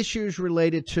the issues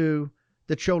related to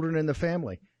the children and the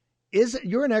family.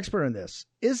 You're an expert in this.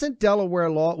 Isn't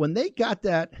Delaware law, when they got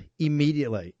that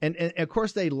immediately, and of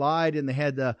course they lied and they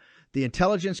had the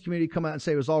intelligence community come out and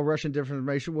say it was all Russian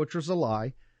disinformation, which was a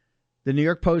lie. The New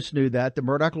York Post knew that. The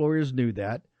Murdoch lawyers knew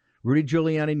that. Rudy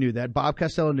Giuliani knew that. Bob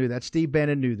Costello knew that. Steve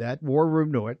Bannon knew that. War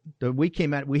Room knew it. We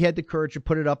came out. We had the courage to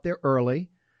put it up there early.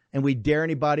 And I dare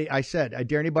anybody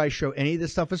to show any of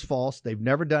this stuff is false. They've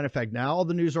never done it. In fact, now all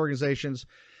the news organizations,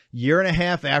 year and a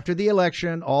half after the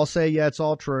election, all say, yeah, it's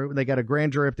all true. And they got a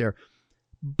grand jury up there.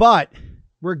 But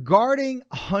regarding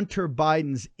Hunter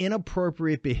Biden's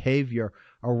inappropriate behavior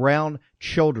around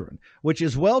children, which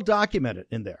is well documented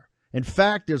in there. In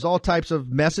fact, there's all types of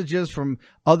messages from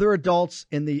other adults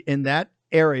in that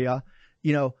area,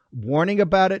 warning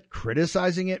about it,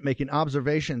 criticizing it, making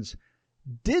observations.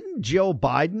 Didn't Joe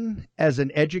Biden, as an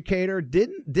educator,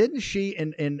 didn't she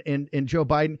and Joe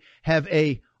Biden have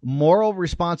a moral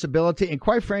responsibility? And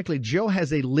quite frankly, Joe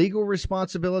has a legal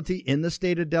responsibility in the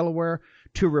state of Delaware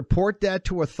to report that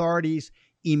to authorities.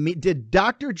 Did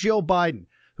Dr. Jill Biden,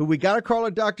 who we got to call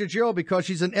her Dr. Jill because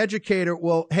she's an educator,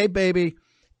 well, hey, baby,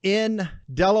 in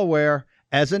Delaware,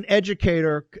 as an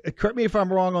educator, correct me if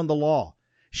I'm wrong on the law,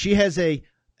 she has a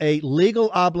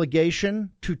legal obligation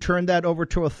to turn that over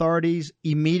to authorities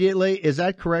immediately. Is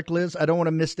that correct, Liz? I don't want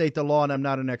to misstate the law, and I'm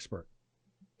not an expert.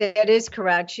 That is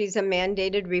correct. She's a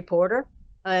mandated reporter.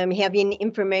 Having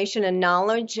information and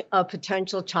knowledge of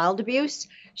potential child abuse,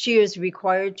 she is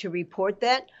required to report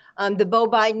that. The Beau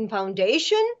Biden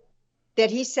Foundation that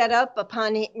he set up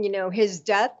upon his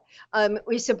death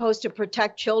is supposed to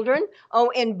protect children.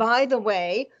 Oh, and by the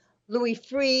way, Louis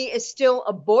Freeh is still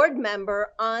a board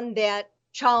member on that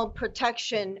Child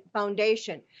Protection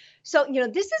Foundation. So,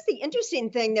 this is the interesting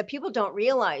thing that people don't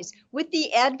realize. With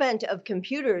the advent of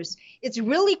computers, it's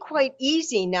really quite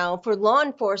easy now for law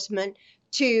enforcement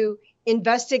to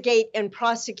investigate and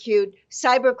prosecute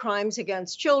cyber crimes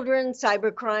against children,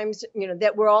 cyber crimes,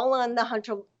 that were all on the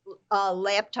Hunter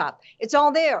laptop. It's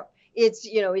all there.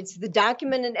 It's the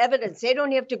documented evidence. They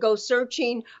don't have to go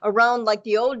searching around like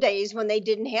the old days when they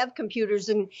didn't have computers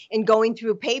and going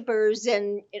through papers,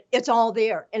 and it's all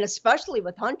there. And especially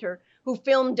with Hunter, who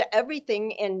filmed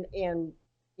everything and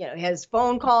has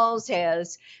phone calls,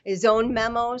 has his own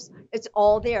memos. It's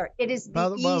all there. It is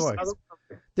the easy.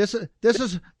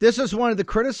 This is one of the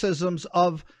criticisms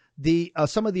of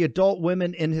some of the adult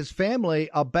women in his family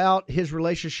about his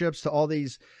relationships to all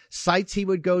these sites he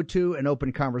would go to and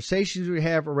open conversations we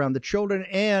have around the children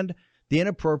and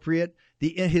the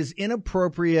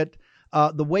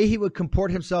way he would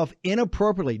comport himself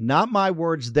inappropriately. Not my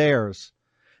words, theirs.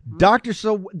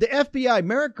 So the FBI,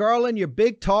 Merrick Garland, your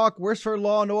big talk, we're for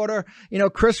law and order.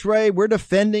 Chris Wray, we're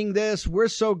defending this. We're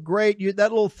so great.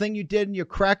 That little thing you did in your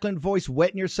crackling voice,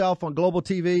 wetting yourself on global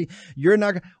TV. You're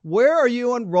not. Where are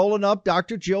you on rolling up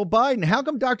Dr. Jill Biden? How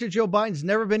come Dr. Jill Biden's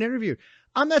never been interviewed?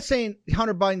 I'm not saying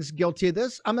Hunter Biden's guilty of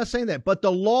this. I'm not saying that. But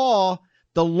the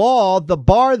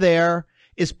bar there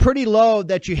is pretty low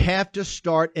that you have to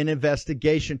start an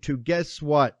investigation to, guess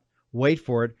what? Wait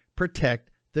for it.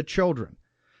 Protect the children.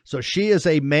 So she is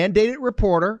a mandated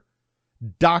reporter,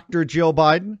 Dr. Jill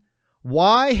Biden.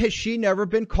 Why has she never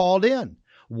been called in?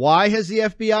 Why has the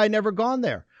FBI never gone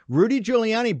there? Rudy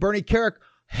Giuliani, Bernie Kerik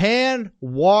hand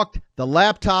walked the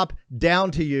laptop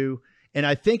down to you. And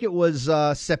I think it was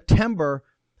September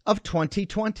of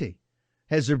 2020.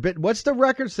 Has there been, what's the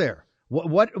records there?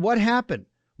 What happened?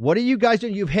 What are you guys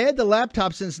doing? You've had the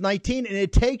laptop since 19, and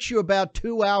it takes you about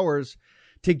 2 hours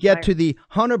to get to the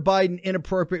Hunter Biden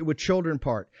inappropriate with children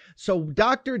part. So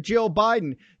Dr. Jill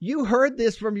Biden, you heard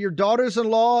this from your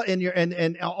daughters-in-law and your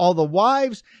and all the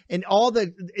wives and all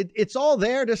it's all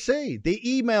there to see. The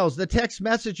emails, the text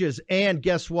messages, and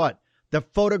guess what? The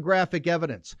photographic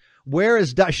evidence. Where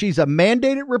is she's a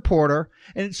mandated reporter.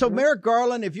 And so Merrick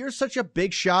Garland, if you're such a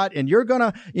big shot and you're going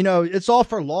to, it's all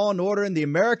for law and order and the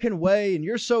American way, and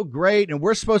you're so great and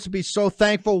we're supposed to be so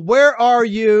thankful, where are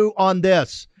you on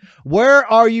this? Where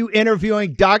are you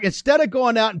interviewing Doc? Instead of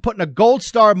going out and putting a Gold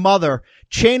Star mother,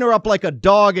 chain her up like a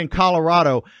dog in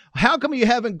Colorado, how come you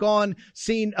haven't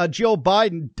seen Jill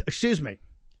Biden,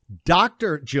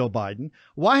 Dr. Jill Biden?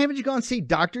 Why haven't you gone see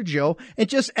Dr. Jill and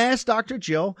just asked Dr.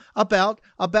 Jill about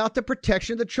the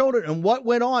protection of the children and what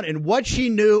went on and what she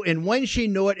knew and when she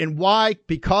knew it and why,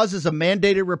 because as a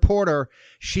mandated reporter,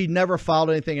 she never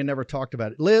filed anything and never talked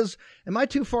about it. Liz, am I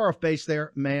too far off base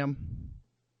there, ma'am?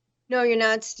 No, you're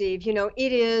not, Steve.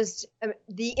 It is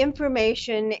the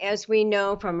information, as we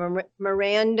know from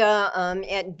Miranda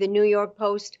at the New York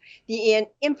Post, the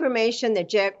information that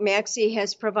Jack Maxey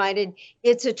has provided,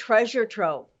 it's a treasure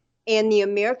trove. And the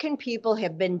American people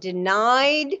have been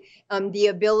denied the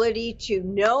ability to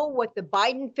know what the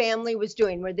Biden family was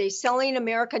doing. Were they selling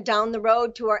America down the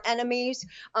road to our enemies?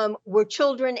 Were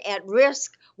children at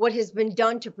risk? What has been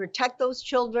done to protect those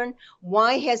children?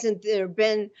 Why hasn't there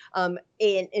been an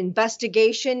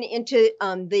investigation into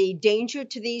the danger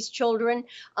to these children?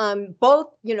 Both,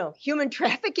 human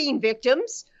trafficking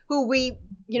victims who we,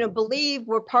 believe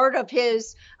were part of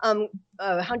his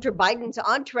Hunter Biden's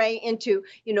entree into,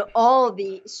 all of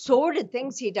the sordid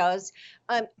things he does.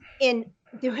 And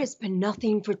there has been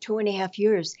nothing for 2.5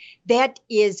 years. That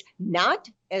is not,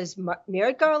 as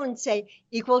Merrick Garland say,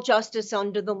 equal justice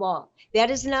under the law. That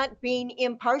is not being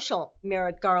impartial,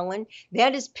 Merrick Garland.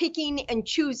 That is picking and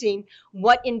choosing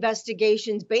what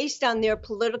investigations based on their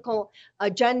political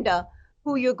agenda,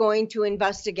 who you're going to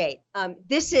investigate.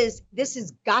 This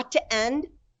has got to end.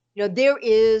 There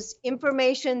is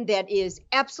information that is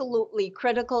absolutely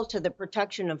critical to the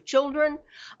protection of children,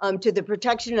 to the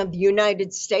protection of the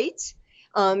United States,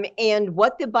 and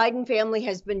what the Biden family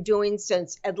has been doing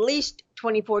since at least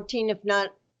 2014, if not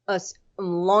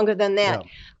longer than that.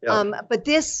 But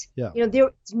this,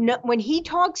 when he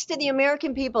talks to the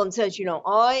American people and says,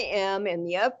 I am and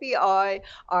the FBI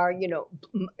are,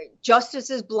 justice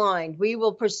is blind. We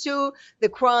will pursue the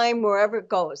crime wherever it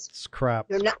goes. It's crap.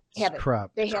 They're not. It's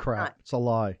crap. They it's have crap. not. It's a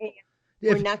lie.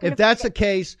 If that's the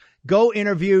case, go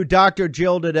interview Dr.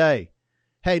 Jill today.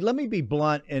 Hey, let me be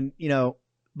blunt and,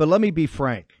 but let me be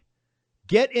frank.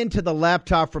 Get into the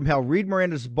laptop from hell, read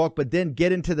Miranda's book, but then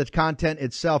get into the content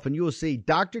itself, and you will see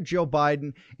Dr. Jill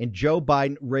Biden and Joe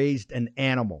Biden raised an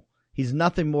animal. He's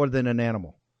nothing more than an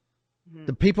animal. Mm-hmm.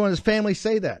 The people in his family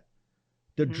say that.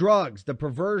 The drugs, the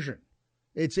perversion.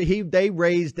 They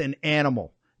raised an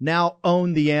animal. Now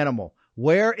own the animal.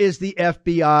 Where is the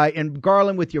FBI? And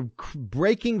Garland, with your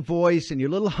breaking voice and your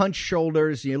little hunched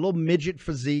shoulders and your little midget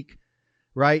physique,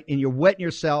 right? And you're wetting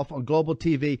yourself on global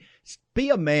TV. Be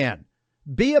a man.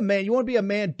 Be a man. You want to be a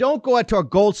man? Don't go out to a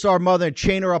Gold Star mother and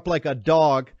chain her up like a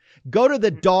dog. Go to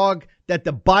the dog that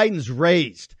the Bidens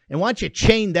raised. And why don't you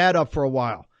chain that up for a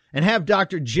while and have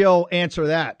Dr. Jill answer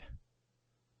that?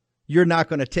 You're not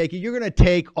going to take it. You're going to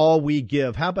take all we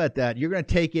give. How about that? You're going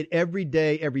to take it every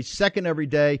day, every second, every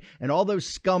day. And all those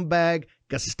scumbag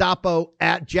Gestapo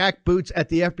at Jack Boots at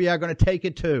the FBI are going to take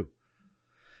it too.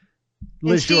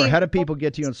 Liz Shore, how do people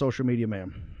get to you on social media,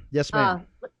 ma'am? Yes, ma'am.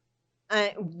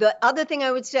 The other thing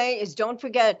I would say is don't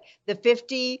forget the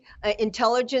 50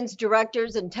 intelligence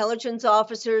directors, intelligence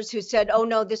officers who said, oh,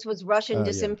 no, this was Russian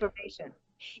disinformation.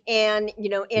 And,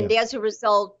 as a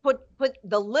result, put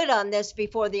the lid on this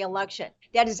before the election.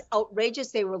 That is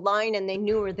outrageous. They were lying and they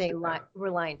knew where they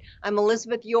were lying. I'm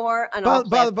Elizabeth Yore. And ho.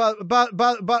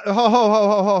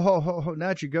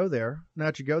 Not you go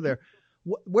there.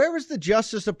 Where was the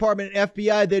Justice Department and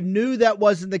FBI that knew that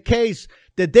wasn't the case?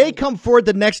 Did they come forward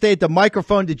the next day at the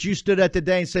microphone that you stood at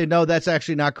today and say, no, that's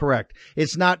actually not correct?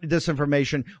 It's not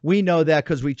disinformation. We know that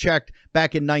because we checked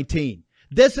back in 19.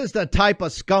 This is the type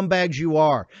of scumbags you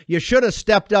are. You should have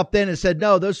stepped up then and said,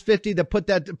 no, those 50 that put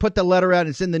the letter out,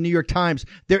 it's in the New York Times,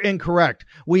 they're incorrect.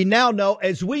 We now know,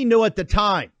 as we knew at the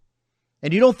time.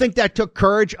 And you don't think that took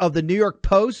courage of the New York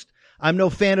Post? I'm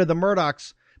no fan of the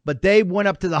Murdochs. But they went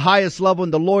up to the highest level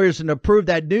and the lawyers and to prove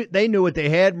that they knew what they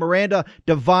had. Miranda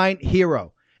Devine,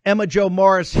 hero. Emma Jo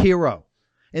Morris, hero.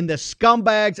 And the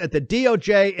scumbags at the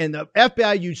DOJ and the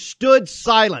FBI, you stood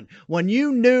silent when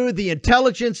you knew the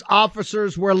intelligence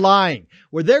officers were lying,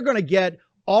 where they're going to get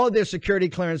all of their security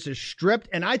clearances stripped.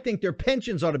 And I think their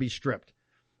pensions ought to be stripped.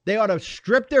 They ought to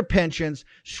strip their pensions,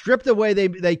 strip the way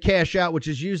they cash out, which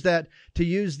is use that to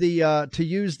use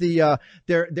their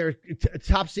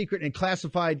top secret and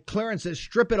classified clearances,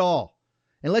 strip it all,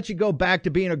 and let you go back to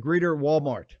being a greeter at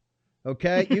Walmart.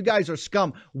 Okay, you guys are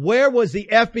scum. Where was the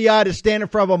FBI to stand in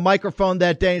front of a microphone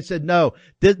that day and said, no,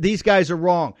 these guys are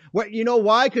wrong? Well, you know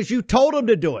why? Because you told them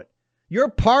to do it. You're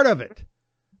part of it.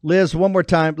 Liz, one more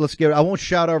time. Let's give it. I won't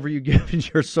shout over you giving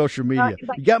your social media.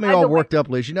 You got me all worked up,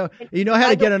 Liz. You know how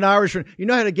to get an Irishman. You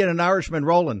know how to get an Irishman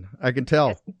rolling. I can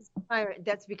tell.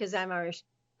 That's because I'm Irish.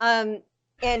 And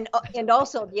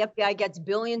also the FBI gets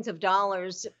billions of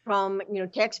dollars from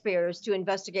taxpayers to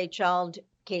investigate child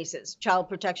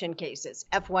protection cases.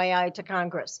 FYI to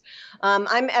Congress.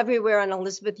 I'm everywhere on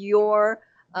Elizabeth Yore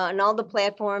on all the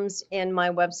platforms, and my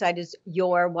website is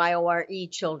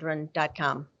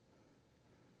yorechildren.com.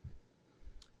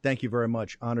 Thank you very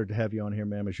much. Honored to have you on here,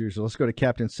 ma'am, as usual. Let's go to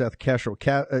Captain Seth Keshel.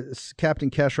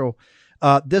 Captain Keshel,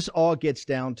 this all gets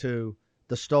down to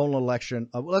the stolen election.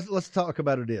 Let's talk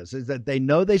about it is that they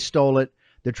know they stole it.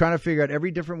 They're trying to figure out every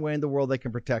different way in the world they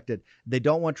can protect it. They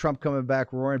don't want Trump coming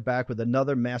back, roaring back with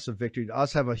another massive victory.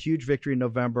 Us have a huge victory in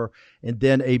November and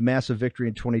then a massive victory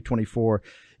in 2024.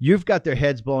 You've got their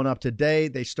heads blown up today.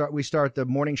 We start the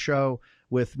morning show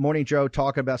with Morning Joe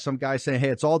talking about some guys saying, hey,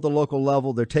 it's all at the local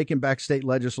level. They're taking back state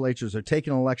legislatures. They're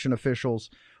taking election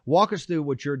officials. Walk us through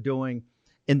what you're doing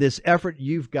in this effort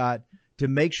you've got to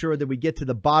make sure that we get to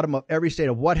the bottom of every state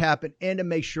of what happened and to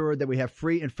make sure that we have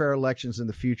free and fair elections in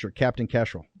the future. Captain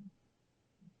Keshel.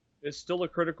 It's still a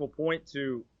critical point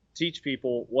to teach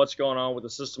people what's going on with the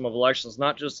system of elections,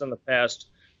 not just in the past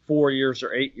 4 years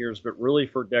or 8 years, but really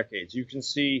for decades. You can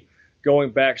see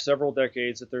going back several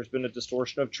decades that there's been a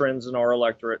distortion of trends in our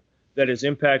electorate that has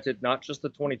impacted not just the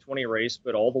 2020 race,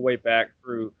 but all the way back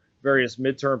through various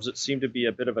midterms that seem to be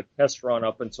a bit of a test run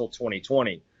up until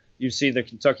 2020. You see the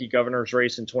Kentucky governor's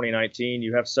race in 2019.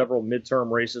 You have several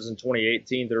midterm races in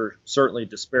 2018 that are certainly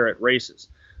disparate races.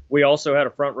 We also had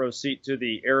a front row seat to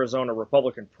the Arizona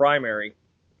Republican primary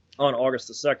on August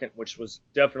the 2nd, which was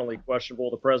definitely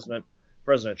questionable.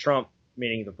 President Trump,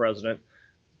 meaning the president,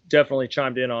 definitely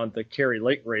chimed in on the Kari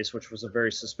Lake race, which was a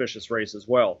very suspicious race as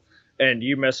well. And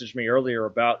you messaged me earlier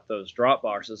about those drop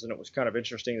boxes, and it was kind of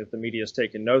interesting that the media has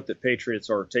taken note that patriots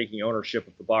are taking ownership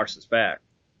of the boxes back.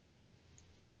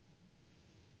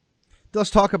 Let's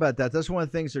talk about that. That's one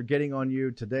of the things they're getting on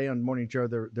you today on Morning Joe.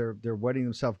 They're wedding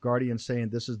themselves guardians, saying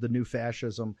this is the new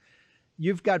fascism.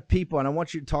 You've got people, and I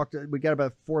want you to talk to. We got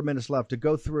about 4 minutes left to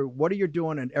go through. What are you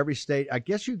doing in every state? I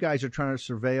guess you guys are trying to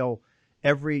surveil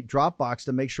every drop box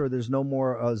to make sure there's no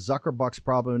more Zuckerbucks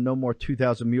problem and no more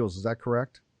 2,000 mules. Is that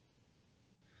correct?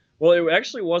 Well, it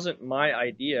actually wasn't my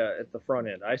idea at the front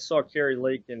end. I saw Kari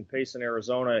Lake in Payson,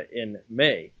 Arizona in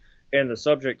May, and the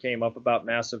subject came up about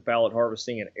massive ballot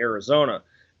harvesting in Arizona.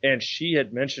 And she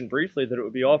had mentioned briefly that it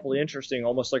would be awfully interesting,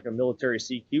 almost like a military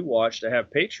CQ watch, to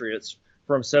have patriots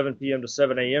from 7 p.m. to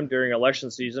 7 a.m. during election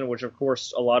season, which, of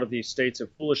course, a lot of these states have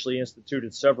foolishly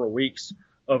instituted several weeks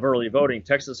of early voting.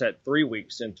 Texas had 3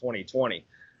 weeks in 2020.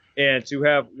 And to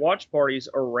have watch parties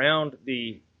around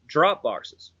the drop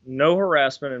boxes, no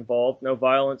harassment involved, no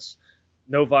violence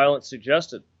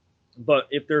suggested. But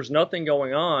if there's nothing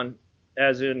going on,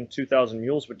 as in 2,000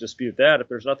 Mules would dispute that, if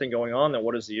there's nothing going on, then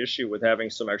what is the issue with having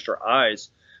some extra eyes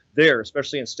there,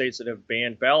 especially in states that have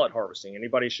banned ballot harvesting?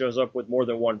 Anybody shows up with more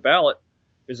than one ballot,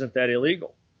 isn't that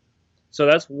illegal? So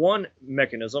that's one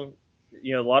mechanism.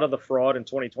 You know, a lot of the fraud in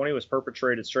 2020 was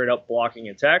perpetrated straight up blocking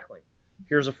and tackling.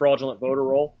 Here's a fraudulent voter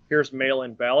roll. Here's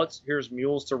mail-in ballots. Here's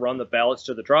mules to run the ballots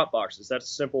to the drop boxes. That's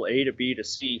simple A to B to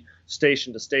C,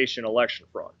 station to station election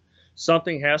fraud.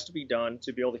 Something has to be done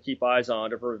to be able to keep eyes on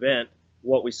to prevent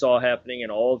what we saw happening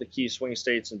in all the key swing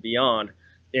states and beyond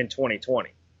in 2020.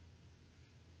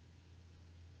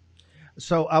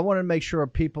 So I want to make sure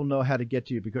people know how to get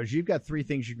to you, because you've got 3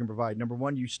 things you can provide. Number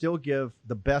one, you still give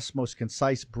the best, most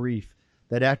concise brief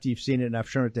that after you've seen it, and I've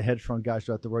shown it to hedge fund guys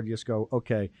throughout the world, you just go,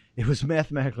 okay, it was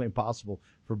mathematically impossible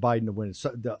for Biden to win. So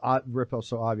the ripple is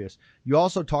so obvious. You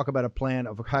also talk about a plan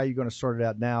of how you're going to sort it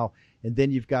out now, and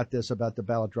then you've got this about the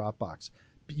ballot drop box.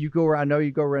 I know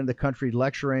you go around the country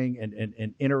lecturing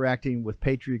and interacting with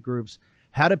patriot groups.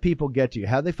 How do people get to you?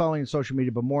 How are they following on social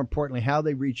media? But more importantly, how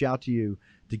they reach out to you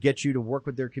to get you to work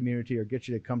with their community or get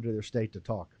you to come to their state to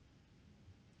talk?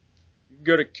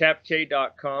 Go to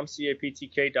captk.com,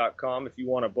 captk.com, if you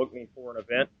want to book me for an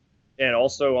event. And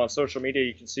also on social media,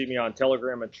 you can see me on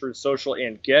Telegram and Truth Social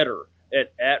and Getter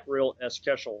at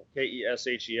 @realskeshel,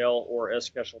 Keshel, or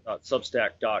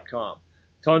skeshel.substack.com.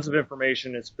 Tons of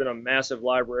information. It's been a massive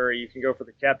library. You can go for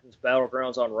the Captain's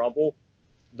Battlegrounds on Rumble.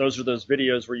 those are those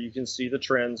videos where you can see the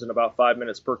trends in about 5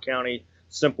 minutes per county.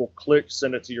 Simple click,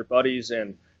 send it to your buddies,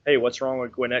 and hey, what's wrong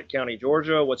with Gwinnett County,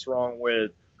 Georgia? What's wrong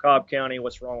with Cobb County?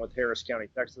 What's wrong with Harris County,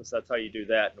 Texas? That's how you do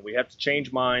that. And we have to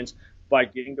change minds by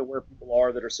getting to where people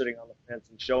are that are sitting on the fence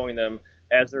and showing them,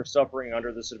 as they're suffering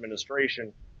under this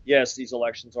administration, yes, these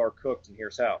elections are cooked, and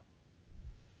here's how.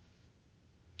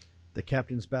 The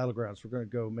Captain's Battlegrounds. We're going to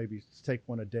go maybe take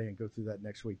one a day and go through that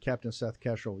next week. Captain Seth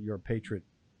Keshel, you're a patriot.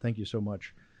 Thank you so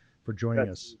much for joining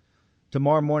us.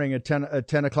 Tomorrow morning at 10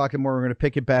 o'clock in the morning, we're going to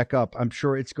pick it back up. I'm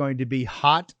sure it's going to be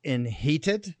hot and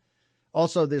heated.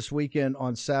 Also, this weekend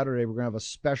on Saturday, we're going to have a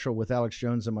special with Alex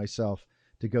Jones and myself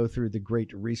to go through the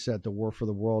Great Reset, the War for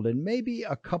the World, and maybe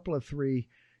a couple of 3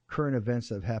 current events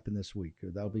that have happened this week.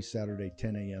 That'll be Saturday,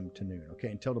 10 a.m. to noon. Okay,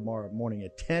 until tomorrow morning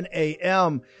at 10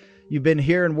 a.m. You've been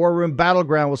here in War Room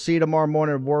Battleground. We'll see you tomorrow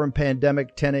morning at War Room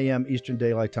Pandemic, 10 a.m. Eastern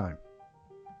Daylight Time.